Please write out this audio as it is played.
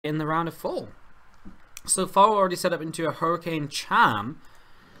in the round of 4. So far we're already set up into a Hurricane Charm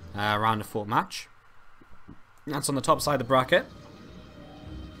round of 4 match. That's on the top side of the bracket.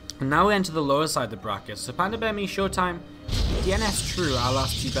 And now we enter the lower side of the bracket. So PandaBearMe, ShoWTimE, DNS True, our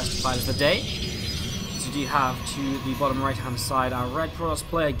last two best fighters of the day. So do you have to the bottom right hand side our red Protoss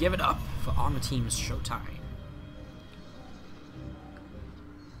player, give it up for Armor Team's ShoWTimE.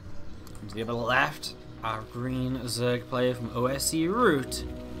 And to the other left, our green Zerg player from OSC Root,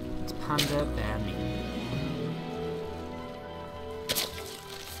 it's PandaBearMe.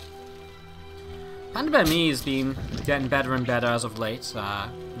 PandaBearMe has been getting better and better as of late.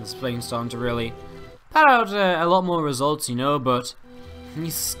 He's playing starting to really pad out a lot more results, you know, but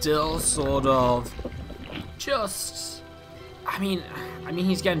he's still sort of just... I mean,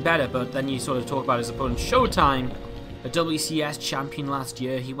 he's getting better, but then you sort of talk about his opponent, ShoWTimE, a WCS champion last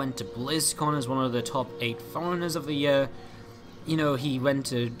year. He went to BlizzCon as one of the top 8 foreigners of the year. You know, he went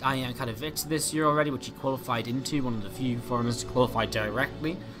to IEM Katowice this year already, which he qualified into, one of the few foreigners to qualify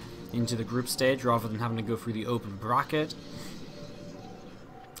directly into the group stage rather than having to go through the open bracket.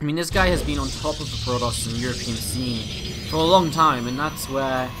 I mean, this guy has been on top of the Protoss and European scene for a long time, and that's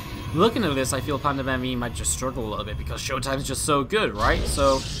where, looking at this, I feel PandaBearMe might just struggle a little bit because ShoWTimE's just so good, right?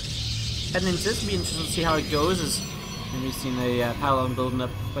 So, heading into this, it'll be interesting to see how it goes, as we've seen a pylon building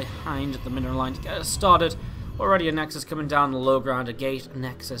up behind the mineral line to get us started. Already a Nexus coming down the low ground, a Gate, a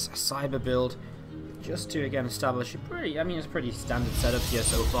Nexus, a Cyber build, just to again establish a pretty, it's a pretty standard setup here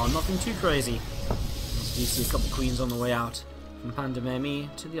so far, nothing too crazy. As you see a couple queens on the way out from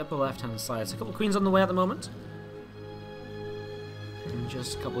PandaBearMe to the upper left hand side. So a couple queens on the way at the moment. And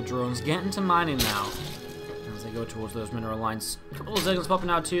just a couple drones getting to mining now as they go towards those mineral lines. A couple of Zerglings popping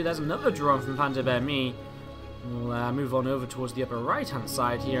out too. There's another drone from PandaBearMe. We'll move on over towards the upper right hand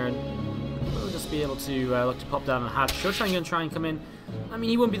side here, and we'll just be able to look to pop down and hatch. ShoWTimE going to try and come in. I mean,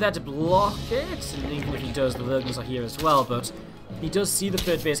 he won't be there to block it, and even if he does, the Zerglings are here as well, but he does see the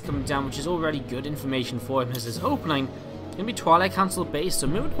third base coming down, which is already good information for him as his opening. It's going to be Twilight Council base, so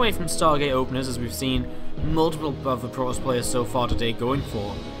moving away from Stargate openers, as we've seen multiple of the Protoss players so far today going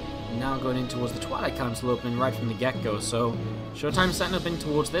for. And now going in towards the Twilight Council opening right from the get-go, so ShoWTimE setting up in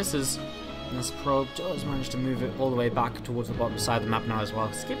towards this as this probe does manage to move it all the way back towards the bottom side of the map now as well.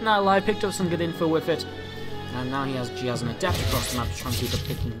 Skipping that alive, picked up some good info with it, and now he has an adept across the map to try and keep up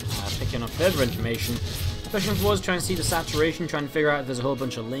picking up further information. Pushing forwards, trying to see the saturation, trying to figure out if there's a whole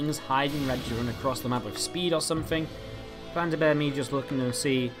bunch of lings hiding, ready to run across the map with speed or something. PandaBearMe just looking to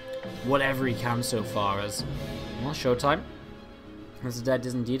see whatever he can so far as, well, ShoWTimE. As the dead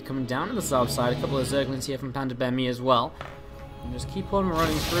is indeed coming down to the south side. A couple of Zerglings here from PandaBearMe as well. And just keep on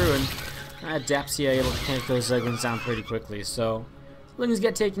running through, and Adepts here able to take those Zerglings down pretty quickly. So, Lings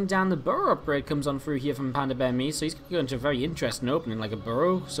get taken down. The burrow upgrade comes on through here from PandaBearMe, so he's going to go into a very interesting opening, like a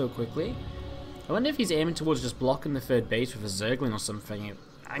burrow so quickly. I wonder if he's aiming towards just blocking the third base with a Zergling or something.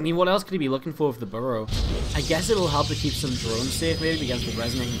 I mean, what else could he be looking for with the burrow? I guess it'll help to keep some drones safe, maybe against the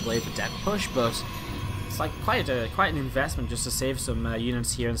Resonating Blade for death push, but it's like quite an investment just to save some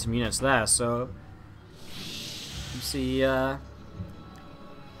units here and some units there. So, you see how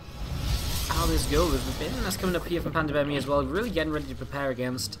this goes. The bin that's coming up here from PandaBearMe as well, really getting ready to prepare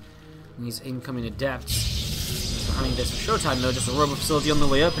against these incoming Adepts. Behind this ShoWTimE though, just a robot facility on the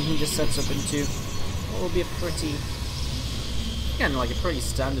way up, and he just sets up into what will be a pretty, again, like a pretty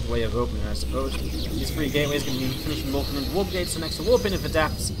standard way of opening, I suppose. These 3 gateways going to be finishing warping into warp gates, so next to warp in of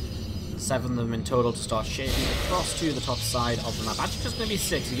Adepts. 7 of them in total to start shaping across to the top side of the map. Actually, just going to be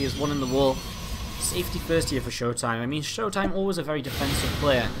 6. He has 1 in the wall. Safety first here for ShoWTimE. I mean, ShoWTimE always a very defensive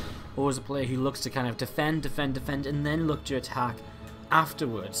player. Always a player who looks to kind of defend, and then look to attack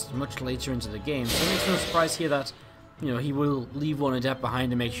afterwards, much later into the game. So it makes no surprise here that, you know, he will leave 1 Adept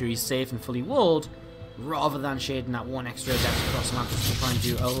behind to make sure he's safe and fully walled, rather than shading that 1 extra Adept across the map just to try and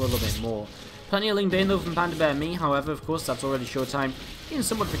do a little bit more. Plenty of Ling Bane though from PandaBearMe, however, of course, that's already ShoWTimE being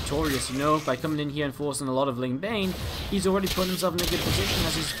somewhat victorious, you know, by coming in here and forcing a lot of Ling Bane. He's already put himself in a good position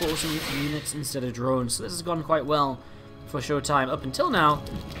as he's forcing units instead of drones, so this has gone quite well for ShoWTimE up until now,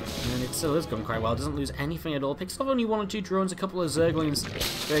 and it still is going quite well. Doesn't lose anything at all. Picks up only 1 or 2 drones, a couple of Zerglings,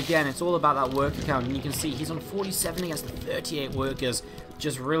 but again, it's all about that worker count, and you can see he's on 47 against 38 workers,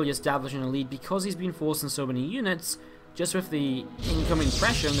 just really establishing a lead because he's been forcing so many units, just with the incoming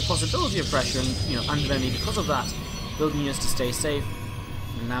pressure and the possibility of pressure, and, you know, PandaBearMe, because of that, building units to stay safe,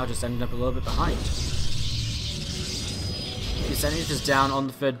 and now just ending up a little bit behind. Percentage is down on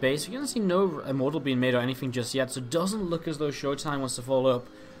the third base. You can see no immortal being made or anything just yet, so it doesn't look as though ShoWTimE wants to follow up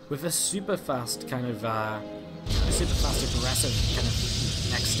with a super fast kind of, aggressive kind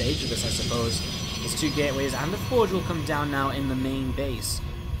of next stage of this, I suppose. There's 2 gateways, and the forge will come down now in the main base.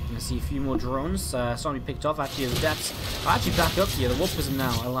 You can see a few more drones starting to be picked off. Actually, the depths are actually back up here. The Warpism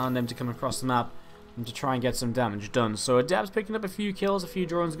now allowing them to come across the map and to try and get some damage done. So Adept's picking up a few kills, a few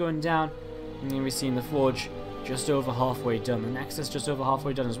drones going down. And then we're seeing the Forge just over halfway done. The Nexus just over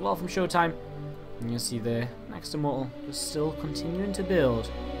halfway done as well from ShoWTimE. And you see the next Immortal is still continuing to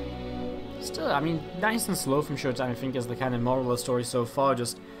build. Still, I mean, nice and slow from ShoWTimE, I think, is the kind of moral of the story so far.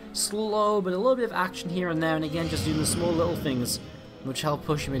 Just slow, but a little bit of action here and there. And again, just doing the small little things which help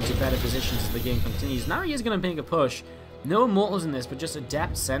push him into better positions as the game continues. Now he is going to make a push. No Immortals in this, but just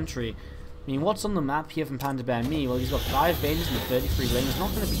Adept Sentry. I mean, what's on the map here from PandaBearMe? Well, he's got 5 Banes and 33 lane. It's not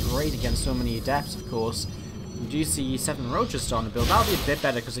going to be great against so many Adepts, of course. You do see 7 Roaches starting to build. That'll be a bit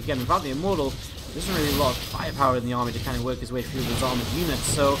better, because again, without the Immortal, there isn't really a lot of firepower in the army to kind of work his way through those armored units.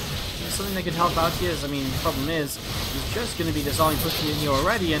 So, something that could help out here is, I mean, the problem is, there's just going to be this army pushing in here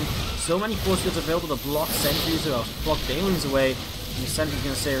already, and so many force fields available to block sentries or block Banelings away. And the sentry's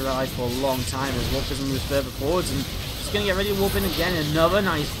going to stay alive for a long time as Warpism moves further forwards, and he's going to get ready to warp in again. Another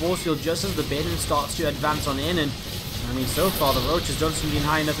nice force field just as the Baneling starts to advance on in, and I mean, so far the Roaches don't seem to be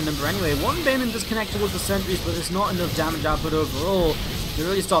high enough in number anyway. One Baneling does connect towards the sentries, but there's not enough damage output overall to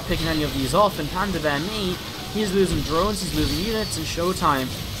really start picking any of these off. And PandaBearMe, he's losing drones, he's losing units, and ShoWTimE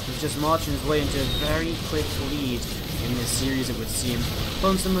is just marching his way into a very quick lead in this series, it would seem.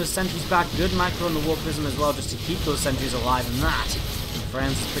 Pulling some of those sentries back, good micro on the Warpism as well, just to keep those sentries alive, and that,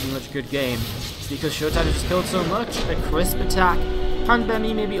 friends, is pretty much a good game. Because ShoWTimE just killed so much, a crisp attack.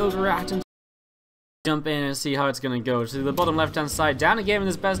 PandaBearMe may be overreacting. Jump in and see how it's going to go. To the bottom left hand side, down again in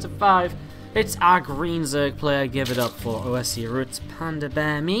this best of 5. It's our green Zerg player. Give it up for OSC Roots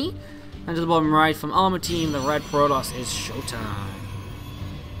PandaBearMe. And to the bottom right from Armor Team, the red Protoss is ShoWTimE.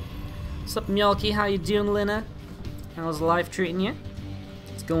 What's up, Mjolky? How you doing, Lina? How's life treating you?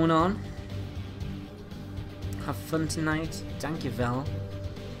 What's going on? Have fun tonight. Thank you, Vel.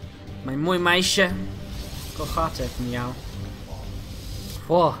 My mooi meisje. Kochate van jou.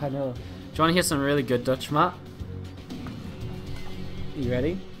 Whoa, I know. Do you want to hear some really good Dutch, Matt? You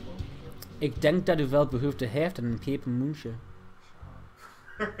ready? Ik denk dat u wel behoefte heeft aan een pepermuntje.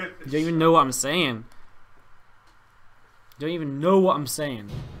 You don't even know what I'm saying. You don't even know what I'm saying.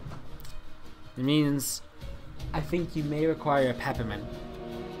 It means, I think you may require a peppermint.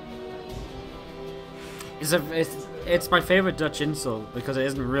 It's my favorite Dutch insult because it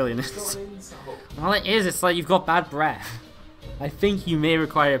isn't really an insult. Well, it is. It's like you've got bad breath. I think you may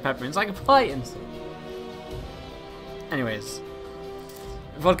require a peppermint. It's like a polite insult. Anyways.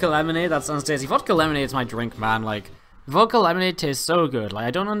 Vodka lemonade, that sounds tasty. Vodka lemonade is my drink, man. Like, vodka lemonade tastes so good. Like,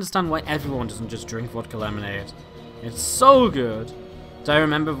 I don't understand why everyone doesn't just drink vodka lemonade. It's so good. Do I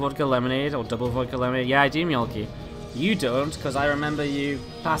remember vodka lemonade or double vodka lemonade? Yeah, I do, Mjolky. You don't, because I remember you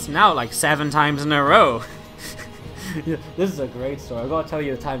passing out like 7 times in a row. This is a great story. I've got to tell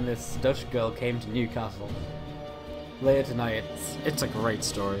you the time this Dutch girl came to Newcastle. Later tonight. It's a great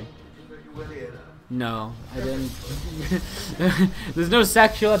story. No, I didn't. There's no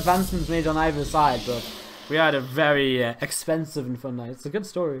sexual advancements made on either side, but we had a very expensive and fun night. It's a good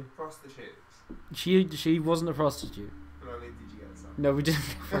story. Prostitutes. She wasn't a prostitute. But only did you get some? No, we didn't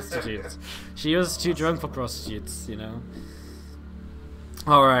get prostitutes. She was too drunk for prostitutes, you know.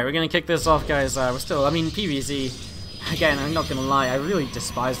 Alright, we're gonna kick this off, guys. We're still, I mean, PvZ. Again, I'm not gonna lie, I really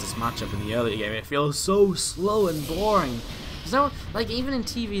despise this matchup in the early game. It feels so slow and boring. So, like, even in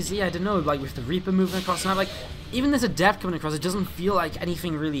TvZ, I don't know, like, with the Reaper moving across the map, like, even this Adept coming across, it doesn't feel like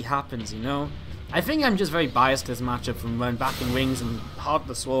anything really happens, you know? I think I'm just very biased to this matchup from when back in Wings and Heart of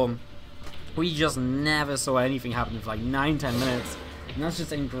the Swarm, we just never saw anything happen for, like, 9-10 minutes. And that's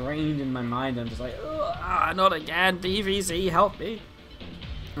just ingrained in my mind. I'm just like, not again, TvZ, help me.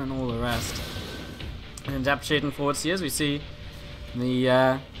 And all the rest. And Adept shading forwards here as we see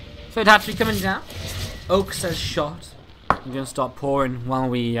the third hatchery coming down. Oak says shot. I'm going to start pouring while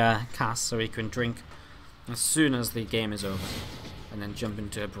we cast so we can drink as soon as the game is over. And then jump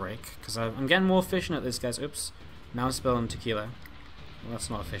into a break. Because I'm getting more efficient at this, guys. Oops. Now I'm spilling tequila. Well, that's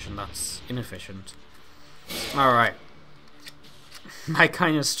not efficient, that's inefficient. Alright. My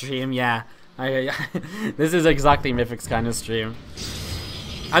kind of stream, yeah. This is exactly Mythic's kind of stream.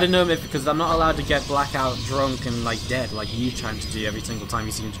 I don't know, Mythic, because I'm not allowed to get blackout drunk and like dead like you trying to do every single time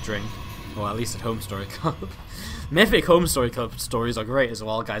you seem to drink. Or at least at Home Story Club. Mythic Home Story Club stories are great as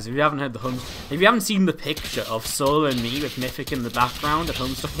well, guys. If you haven't heard if you haven't seen the picture of Solo and me with Mythic in the background at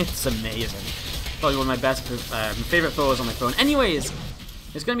Home Story, it's amazing. Probably one of my best, favorite photos on my phone. Anyways,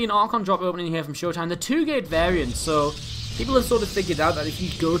 there's going to be an Archon drop opening here from ShoWTimE. The 2-gate variant, so people have sort of figured out that if you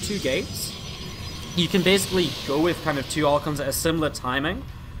go 2 gates, you can basically go with kind of 2 Archons at a similar timing.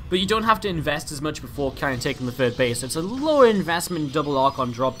 but you don't have to invest as much before kind of taking the third base. So it's a lower investment double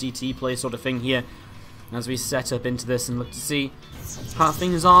Archon drop DT play sort of thing here, as we set up into this and look to see how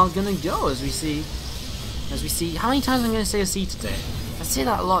things are gonna go. As we see, how many times I'm gonna say a C today? I say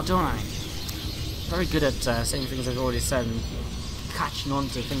that a lot, don't I? Very good at saying things I've already said and catching on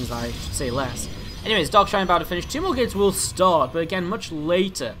to things I should say less. Anyways, Dark Shrine about to finish. 2 more gates will start, but again, much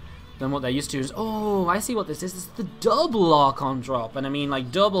later than what they're used to. Oh, I see what this is. This is the double Archon drop, and I mean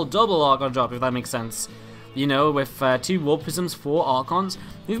like double Archon drop, if that makes sense. You know, with 2 Warp Prisms, 4 Archons.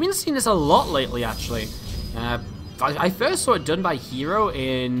 We've been seeing this a lot lately, actually. I first saw it done by Hero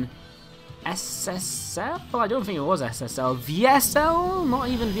in SSL? Well, I don't think it was SSL. VSL? Not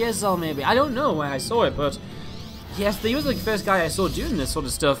even VSL, maybe. I don't know where I saw it, but yes, he was the first guy I saw doing this sort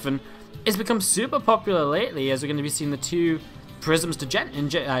of stuff, and it's become super popular lately, as we're going to be seeing the 2 prisms to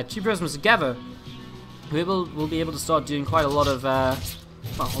 2 prisms together. We'll be able to start doing quite a lot of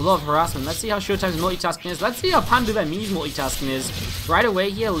harassment. Let's see how ShoWTimE's multitasking is. Let's see how PandaBearMe's multitasking is. Right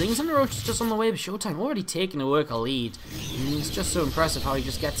away here, Lings and the Roach is just on the way, but ShoWTimE already taking a worker lead. And it's just so impressive how he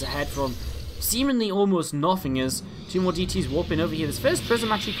just gets ahead from seemingly almost nothing, as 2 more DTs warping over here. This first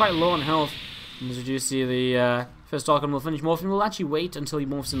prism actually quite low on health. And as we do see, the first Archon will finish morphing. We'll actually wait until he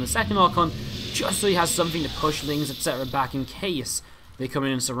morphs in the second Archon, just so he has something to push Lings, etc. back in case they come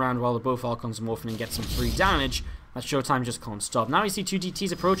in and surround while both Archons are morphing and get some free damage. That ShoWTimE just can't stop. Now we see 2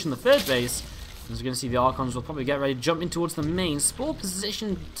 DTs approaching the third base. As we're going to see, the Archons will probably get ready to jump in towards the main. Spore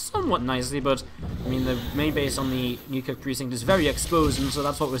positioned somewhat nicely, but I mean, the main base on the Newkirk precinct is very exposed, and so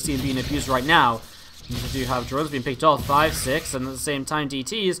that's what we're seeing being abused right now. And we do have drones being picked off, 5, 6, and at the same time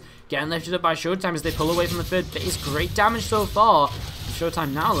DTs getting lifted up by ShoWTimE as they pull away from the third base. Great damage so far. And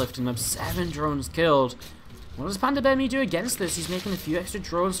ShoWTimE now lifting up 7 drones killed. What does PandaBearMe do against this? He's making a few extra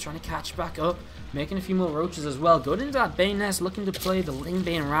drones, trying to catch back up, making a few more roaches as well. Going into that Bane nest, looking to play the Ling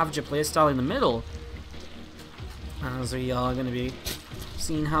Bane Ravager playstyle in the middle. As we are going to be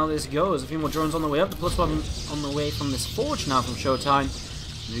seeing how this goes. A few more drones on the way up. The +1 on the way from this forge now from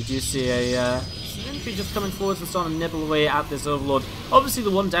ShoWTimE. We do see a entry just coming forwards and starting to nibble away at this Overlord. Obviously,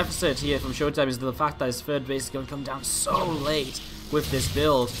 the one deficit here from ShoWTimE is the fact that his third base is going to come down so late with this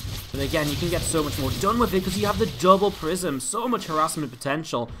build. But again, you can get so much more done with it because you have the double prism. So much harassment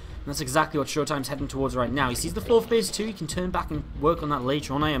potential. And that's exactly what ShoWTimE's heading towards right now. He sees the 4th base too. He can turn back and work on that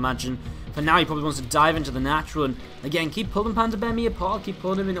later on, I imagine. For now, he probably wants to dive into the natural. And again, keep pulling PandaBearMe apart. Keep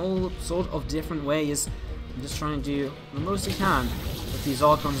pulling him in all sort of different ways. And just trying to do the most he can with these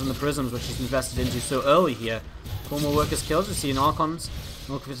Archons and the prisms, which he's invested into so early here. 4 more workers killed. We see an Archons.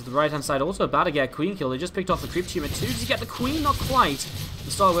 Look to the right hand side, also about to get a Queen kill. They just picked off the Creep Tumor too. Does he get the Queen? Not quite.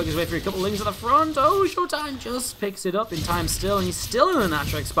 The Star working his way through a couple of Lings at the front. Oh, ShoWTimE just picks it up in time still, and he's still in the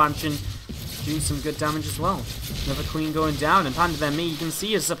natural expansion, doing some good damage as well. Another Queen going down, and PandaBearMe, you can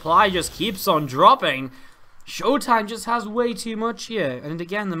see his supply just keeps on dropping. ShoWTimE just has way too much here, and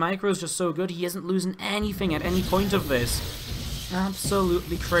again, the micro is just so good, he isn't losing anything at any point of this.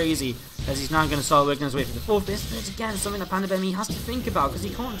 Absolutely crazy, as he's now going to start working his way through the 4th base. But it's again something that PandaBearMe has to think about, because he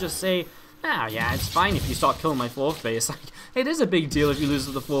can't just say, ah, yeah, it's fine if you start killing my 4th base. Like, it is a big deal if you lose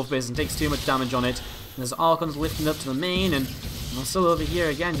to the 4th base and takes too much damage on it. And there's Archons lifting up to the main, and we're still over here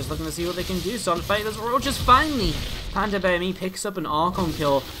again, just looking to see what they can do. Starting to fight this Roaches. Finally, PandaBearMe picks up an Archon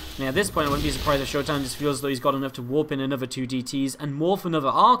kill. And at this point, I wouldn't be surprised if ShoWTimE just feels as though he's got enough to warp in another 2 DTs and morph another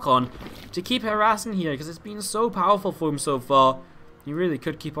Archon to keep harassing here, because it's been so powerful for him so far. He really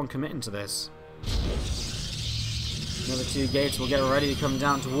could keep on committing to this. Another 2 gates will get ready to come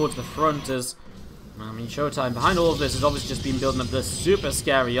down towards the front, as I mean, ShoWTimE behind all of this has obviously just been building up this super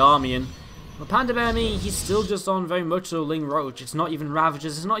scary army, and well, PandaBearMe, he's still just on very much so Ling Roach. It's not even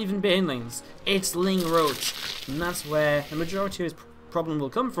Ravagers, it's not even Banelings, it's Ling Roach, and that's where the majority of his problem will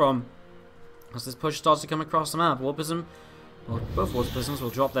come from. As this push starts to come across the map, Warpism, well, both Warpisms will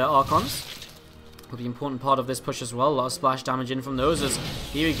drop their Archons. Will be an important part of this push as well. A lot of splash damage in from those. As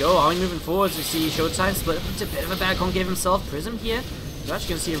here we go, Army moving forwards. We see ShoWTimE split up into a bit of a bad con, gave himself Prism here. We're actually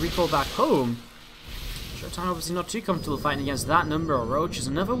going to see a recall back home. ShoWTimE obviously not too comfortable fighting against that number of roaches.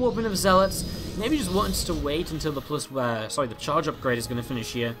 Another warping of zealots. Maybe just wants to wait until the charge upgrade is going to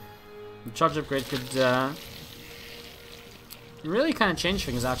finish here. The charge upgrade could really kind of change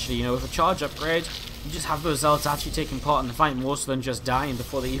things, actually. You know, with a charge upgrade, you just have those zealots actually taking part in the fight more so than just dying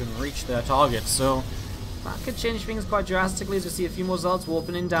before they even reach their target. So that could change things quite drastically, as we see a few more zealots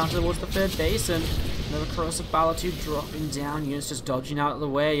warping in down towards the 3rd base, and another Corrosive Balitude dropping down, units just dodging out of the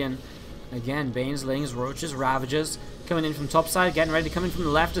way, and again, Banes, Lings, Roaches, Ravagers coming in from top side, getting ready to come in from the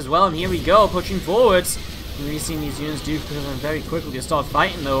left as well, and here we go, pushing forwards. And we've seen these units do very quickly to start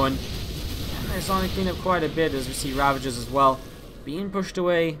fighting though, and they're starting to clean up quite a bit as we see Ravagers as well. being pushed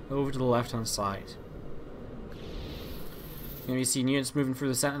away over to the left-hand side. Here you see units moving through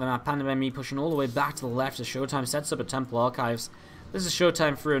the center of the map. PandaBearMe pushing all the way back to the left as ShoWTimE sets up a Temple Archives. This is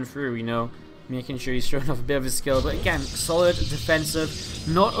ShoWTimE through and through, you know, making sure he's showing off a bit of his skill. But again, solid, defensive,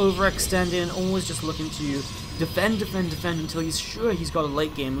 not overextending, and always just looking to defend until he's sure he's got a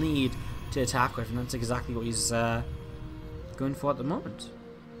late game lead to attack with. And that's exactly what he's going for at the moment.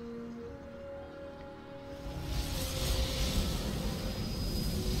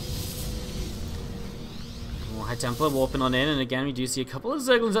 High Templar warping on in, and again we do see a couple of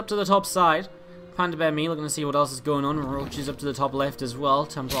Zerglings up to the top side. PandaBearMe looking to see what else is going on. Roaches up to the top left as well.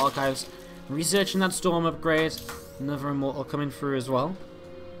 Temple Archives researching that storm upgrade. Another Immortal coming through as well.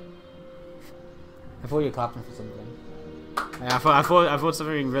 I thought you were clapping for something. Yeah, I thought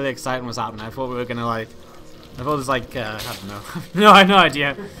something really exciting was happening. I thought we were gonna like. I thought it was like I don't know. No, I had no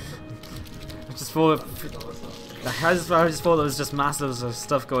idea. I just thought there was just massive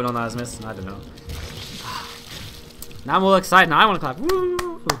stuff going on that I was missing. I don't know. Now I'm all excited. Now I want to clap.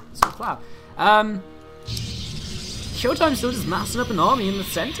 Woo! So clap. ShoWTimE still just massing up an army in the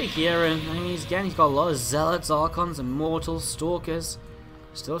center here, and I mean, he's got a lot of Zealots, Archons, Immortals, Stalkers.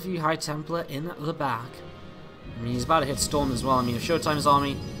 Still a few High Templar in the back. I mean, he's about to hit Storm as well. I mean, if ShoWTimE's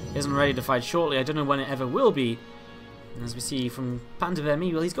army isn't ready to fight shortly, I don't know when it ever will be. And as we see from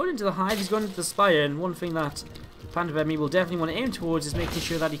PandaBearMe, well, he's going into the Hive, he's going into the Spire, and one thing that PandaBearMe will definitely want to aim towards is making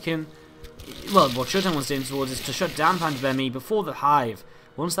sure that he can. Well, what ShoWTimE wants to aim towards is to shut down PandaBearMe before the Hive.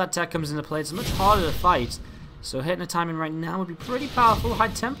 Once that tech comes into play, it's much harder to fight. So hitting a timing right now would be pretty powerful. High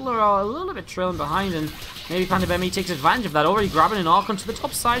Templar are a little bit trailing behind, and maybe PandaBearMe takes advantage of that. Already grabbing an Archon to the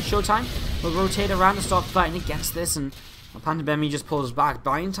top side. ShoWTimE will rotate around to start fighting against this, and PandaBearMe just pulls back.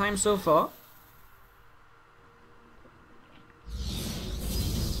 Buying time so far.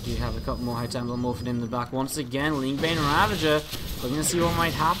 We have a couple more High Templar morphing in the back once again. Lingbane Ravager. We're going to see what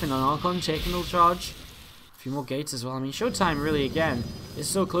might happen. An Archon taking no charge. A few more gates as well. I mean, ShoWTimE really, again, is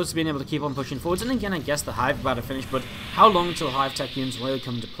so close to being able to keep on pushing forwards. And again, I guess the Hive about to finish, but how long until Hive tech units really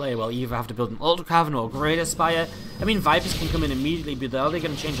come into play? Well, you either have to build an Ultra Cavern or a Greater Spire. I mean, Vipers can come in immediately, but are they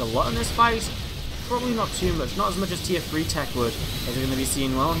going to change a lot in this fight? Probably not too much. Not as much as Tier 3 tech would. As we're going to be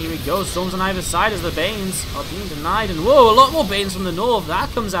seeing, well, here we go. Storms on either side as the Banes are being denied. And whoa, a lot more Banes from the north. That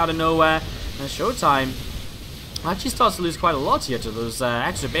comes out of nowhere. And ShoWTimE actually starts to lose quite a lot here to those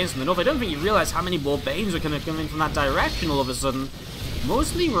extra Banes from the north. I don't think you realize how many more Banes are going to come in from that direction all of a sudden.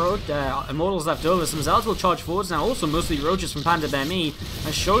 Mostly Immortals left over. Some Zealots will charge forwards now. Also mostly Roaches from PandaBearMe.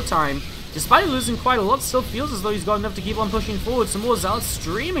 As ShoWTimE, despite losing quite a lot, still feels as though he's got enough to keep on pushing forward. Some more Zealots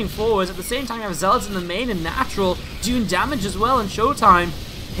streaming forwards. At the same time, you have Zealots in the main and natural doing damage as well. And ShoWTimE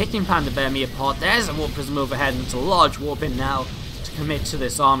picking PandaBearMe apart. There's a Warp Prism overhead, and it's a large warp in now to commit to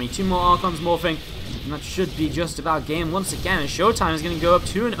this army. Two more Archons morphing, and that should be just about game once again. And ShoWTimE is going to go up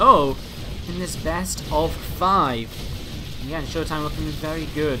 2-0 in this best of 5. Again, ShoWTimE looking very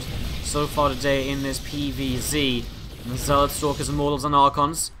good so far today in this PvZ. And the Zealots, Stalkers, Immortals, and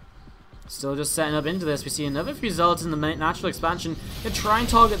Archons still just setting up into this. We see another few Zealots in the natural expansion. They try and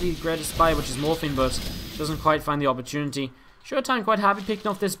target the Greater Spire, which is morphing, but doesn't quite find the opportunity. ShoWTimE quite happy picking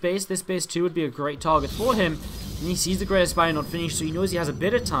off this base. This base too would be a great target for him. And he sees the Greater Spire not finished, so he knows he has a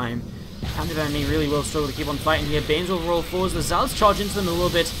bit of time. PandaBearMe really will struggle to keep on fighting here. Banes will roll forwards. The Zealots charge into them a little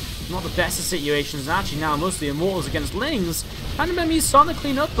bit. Not the best of situations. And actually now mostly Immortals against Lings. PandaBearMe is starting to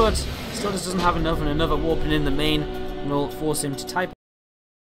clean up, but still just doesn't have enough, and another warping in the main will force him to type.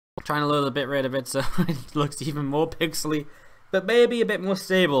 Trying to lower the bitrate a bit so it looks even more pixely, but maybe a bit more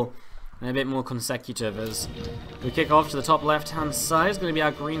stable and a bit more consecutive. As we kick off to the top left hand side, it's going to be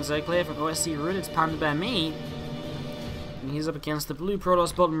our green Zerglair from OSC Root. It's PandaBearMe, and he's up against the blue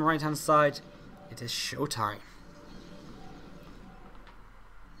Protoss bottom right hand side. It is ShoWTimE.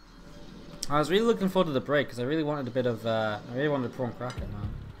 I was really looking forward to the break because I really wanted a bit of I really wanted a prawn cracker now.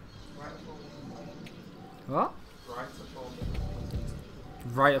 What?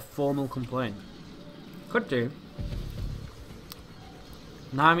 Write a formal complaint. Could do.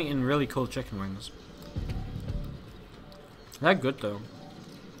 Now I'm eating really cold chicken wings. They're good though.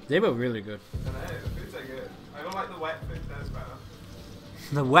 They were really good. I know, the foods are good. I don't like the wet food, that's better.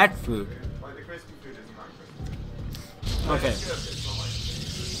 The wet food? Like the crispy food isn't that crispy. Okay. It's good, it's not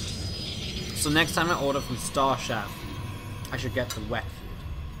like... So next time I order from Star Chef, I should get the wet food.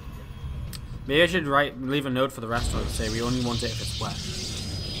 Maybe I should leave a note for the restaurant to say we only want it if it's wet.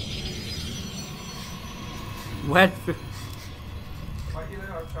 Wet food. Like, you know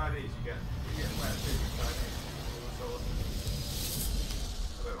how Chinese, you get wet food with Chinese.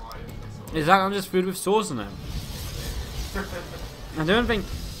 I don't know why it's Is that not just food with sauce in it? I don't think...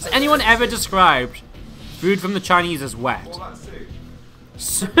 Has anyone ever described Food from the Chinese is wet. What about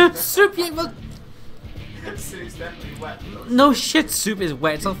soup? Soup, yeah, well, Soup's definitely wet. no shit, soup is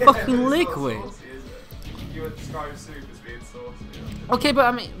wet. It's a Yeah, but fucking it's not liquid. saucy, is it? You would describe soup as being saucy. Okay, but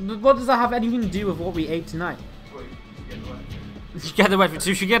I mean, what does that have anything to do with what we ate tonight? Well, you get the wet food. We should get the wet food, so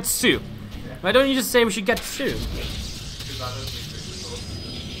we should get soup. Yeah. Why don't you just say we should get soup? Because that doesn't think soup is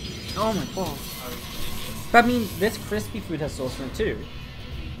saucy. Oh my god. But I mean, this crispy food has sauce in it too.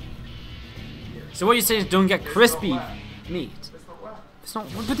 So what you're saying is don't get crispy wet. meat. It's not wet. It's not,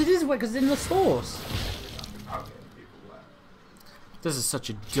 but it is wet because it's in the sauce. I'll get people wet. This is such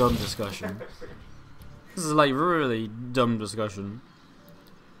a dumb discussion. This is like really dumb discussion.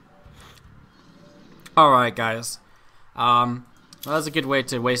 Alright guys. Well, that's a good way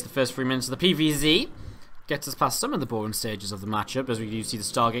to waste the first 3 minutes of the PvZ. Gets us past some of the boring stages of the matchup as we do see the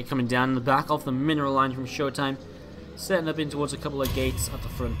Stargate coming down the back of the mineral line from ShoWTimE. Setting up in towards a couple of gates at the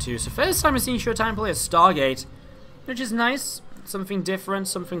front too. So first time I've seen ShoWTimE play a Stargate, which is nice. Something different,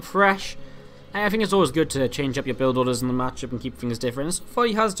 something fresh. And I think it's always good to change up your build orders in the matchup and keep things different. And so far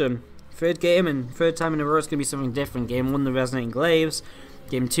he has done. Third game and third time in a row it's going to be something different. Game 1 the Resonating Glaives.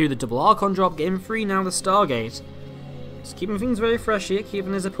 Game 2 the double Archon drop. Game 3 now the Stargate. Just keeping things very fresh here,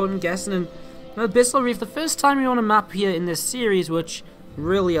 keeping his opponent guessing. And Abyssal Reef, the first time you're on a map here in this series, which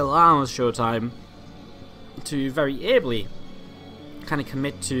really allows ShoWTimE to very ably kind of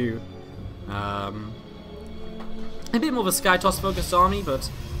commit to a bit more of a Skytoss focused army,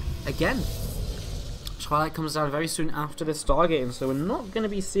 but again, Twilight comes down very soon after the Stargate, and so we're not going to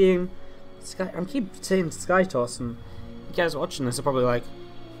be seeing I keep saying Skytoss, and you guys watching this are probably like,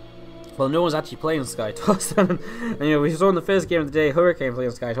 well, no one's actually playing Skytoss. And you know, we saw in the first game of the day Hurricane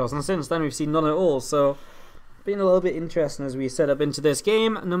playing Skytoss, and since then we've seen none at all. So, being a little bit interesting as we set up into this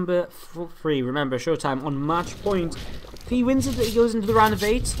game number 3. Remember, ShoWTimE on match point. If he wins it, he goes into the round of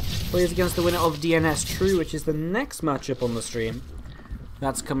 8. Plays against the winner of DNS True, which is the next matchup on the stream.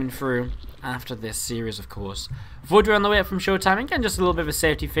 That's coming through after this series, of course. Void Ray on the way up from ShoWTimE. Again, just a little bit of a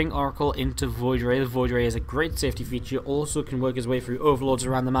safety thing. Oracle into Void Ray. The Void Ray is a great safety feature. Also can work his way through Overlords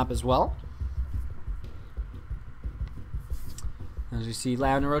around the map as well. As you see,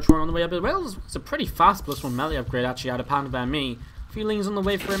 Lion and Roachron on the way up as well. It's a pretty fast +1 melee upgrade actually out of PandaBearMe. A few lings on the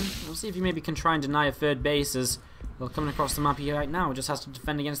way for him. We'll see if he maybe can try and deny a third base as well. Coming across the map here right now, just has to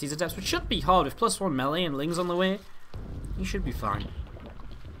defend against these adepts, which should be hard with +1 melee and lings on the way. He should be fine.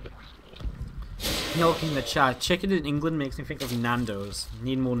 Milking in the chat. Chicken in England makes me think of Nando's.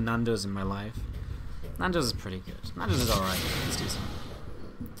 Need more Nando's in my life. Nando's is pretty good. Nando's is alright. It's decent.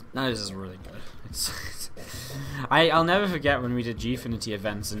 Nando's is really good. I'll never forget when we did Gfinity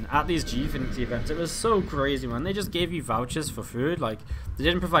events, and at these Gfinity events it was so crazy, man. They just gave you vouchers for food. Like, they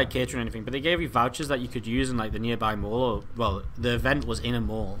didn't provide catering or anything, but they gave you vouchers that you could use in like the nearby mall, or, well, the event was in a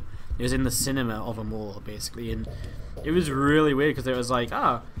mall. It was in the cinema of a mall, basically, and it was really weird because it was like,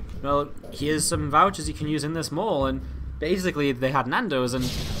 well, here's some vouchers you can use in this mall, and basically they had Nando's, and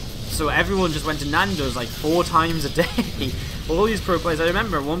so everyone just went to Nando's like 4 times a day. All these pro players, I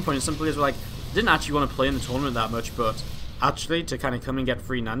remember at one point some players were like, didn't actually want to play in the tournament that much, but actually to kind of come and get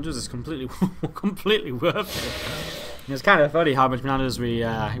free Nando's is completely worth it. It was kind of funny how much Nando's we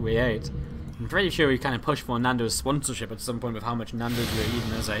ate. I'm pretty sure we kind of pushed for Nando's sponsorship at some point with how much Nando's we were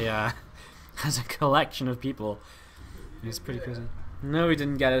eating as a collection of people. It's pretty crazy. No, we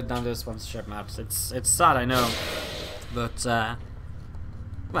didn't get a Nando's sponsorship, maps. It's sad, I know, but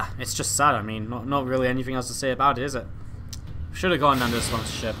well, it's just sad. I mean, not really anything else to say about it, is it? Should have gone Nando's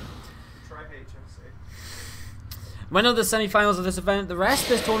sponsorship. Try HMC. When are the semi-finals of this event? The rest of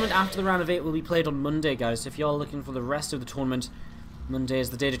this tournament after the round of 8 will be played on Monday, guys. So if you're looking for the rest of the tournament, Monday is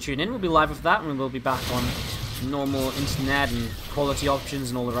the day to tune in. We'll be live with that, and we'll be back on normal internet and quality options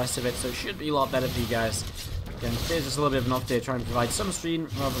and all the rest of it. So it should be a lot better for you guys. Again, today's just a little bit of an update, trying to provide some stream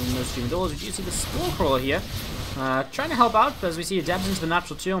rather than no stream at all. As you see the Spore Crawler here, trying to help out as we see Adepts into the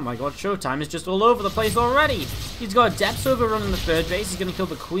natural too. Oh my god, ShoWTimE is just all over the place already. He's got Adepts overrunning the third base. He's going to kill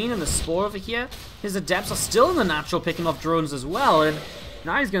the Queen and the Spore over here. His Adepts are still in the natural, picking off drones as well. And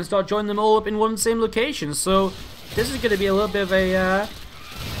now he's going to start joining them all up in one same location. So this is going to be a little bit of a...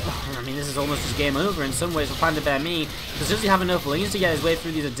 I mean, this is almost just game over in some ways for PandaBearMe, because does he have enough lanes to get his way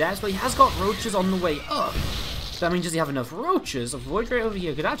through these Adepts? Well, he has got Roaches on the way up. So, I mean, does he have enough Roaches? A Void Ray over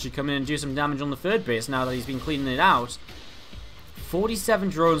here could actually come in and do some damage on the third base now that he's been cleaning it out. 47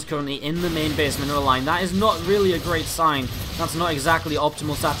 drones currently in the main base mineral line. That is not really a great sign. That's not exactly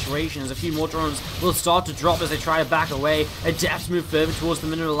optimal saturation, as a few more drones will start to drop as they try to back away. Adepts move further towards the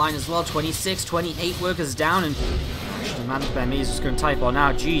mineral line as well. 26, 28 workers down, and PandaBearMe is just going to type on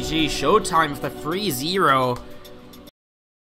now. GG, ShoWTimE for 3-0.